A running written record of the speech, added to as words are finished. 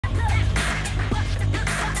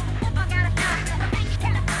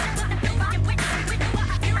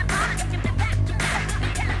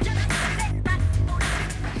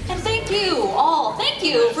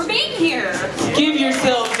you for being here. Give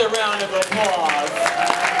yourselves a round of applause.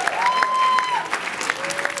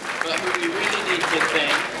 But who we really need to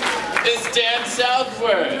thank is Dan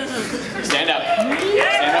Southworth. Stand up.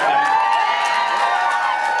 Stand up.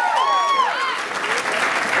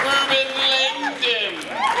 Reuben Langdon.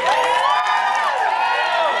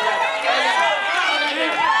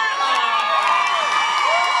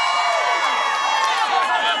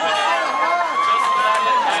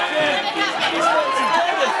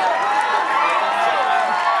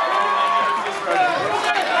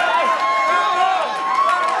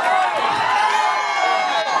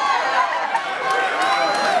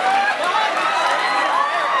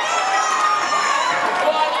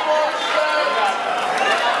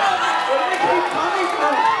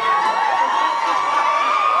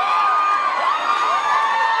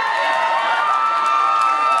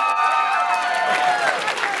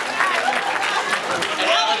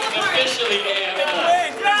 Officially AFO.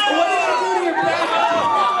 What did you do to your back?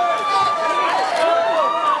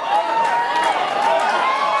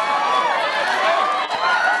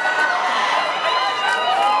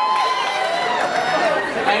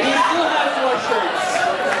 And he still has more shirts.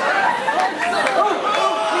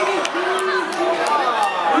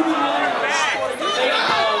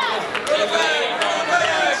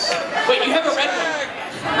 Wait, you have a red one.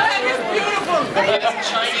 It's beautiful. That's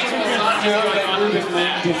Chinese massage going on. Reuben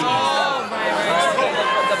Langdon.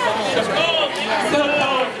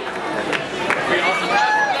 We also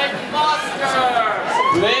have Blake Foster.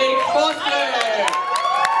 Blake Foster.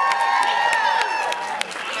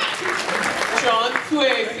 John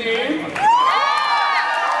Swasey.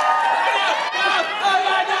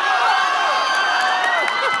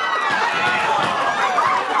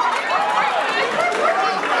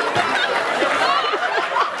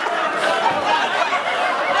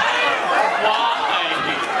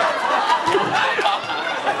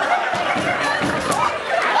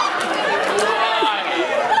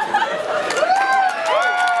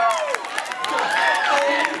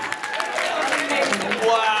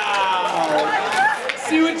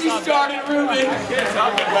 Started, Reuben.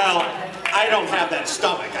 Well, I don't have that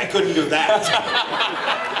stomach. I couldn't do that.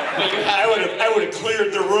 I would have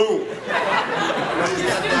cleared the room.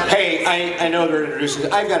 Hey, I know they're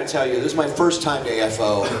introducing. I've got to tell you, this is my first time to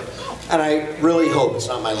AFO, and I really hope it's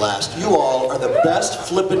not my last. You all are the best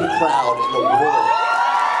flippin' crowd in the world.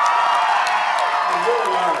 You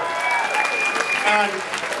really are. And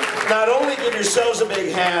not only give yourselves a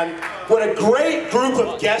big hand, what a great group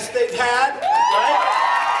of guests they've had, right?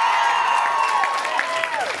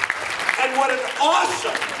 And what an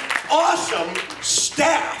awesome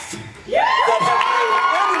staff that have made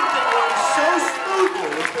everything run so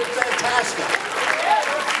smoothly. It's been fantastic.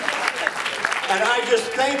 And I just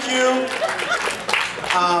thank you.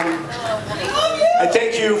 I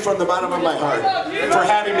thank you from the bottom of my heart for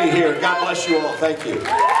having me here. God bless you all. Thank you.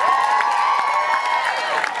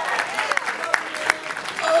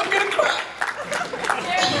 I'm gonna cry.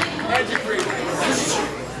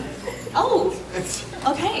 Oh,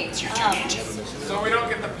 okay. So we don't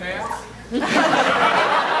get the pants?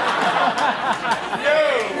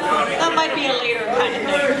 That might be a later kind of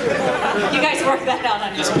thing. You guys work that out on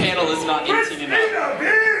your This own. panel is not 18 and up.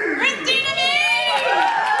 Cristina Vee!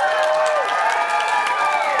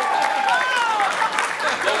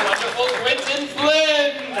 The wonderful Quinton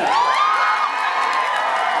Flynn.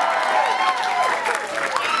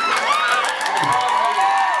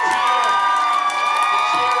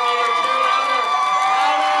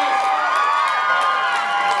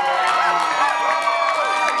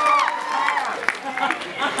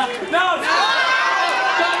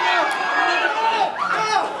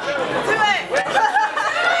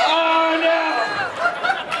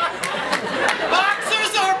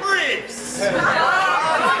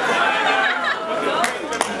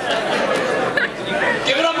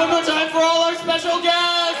 Give it up one more time for all our special guests!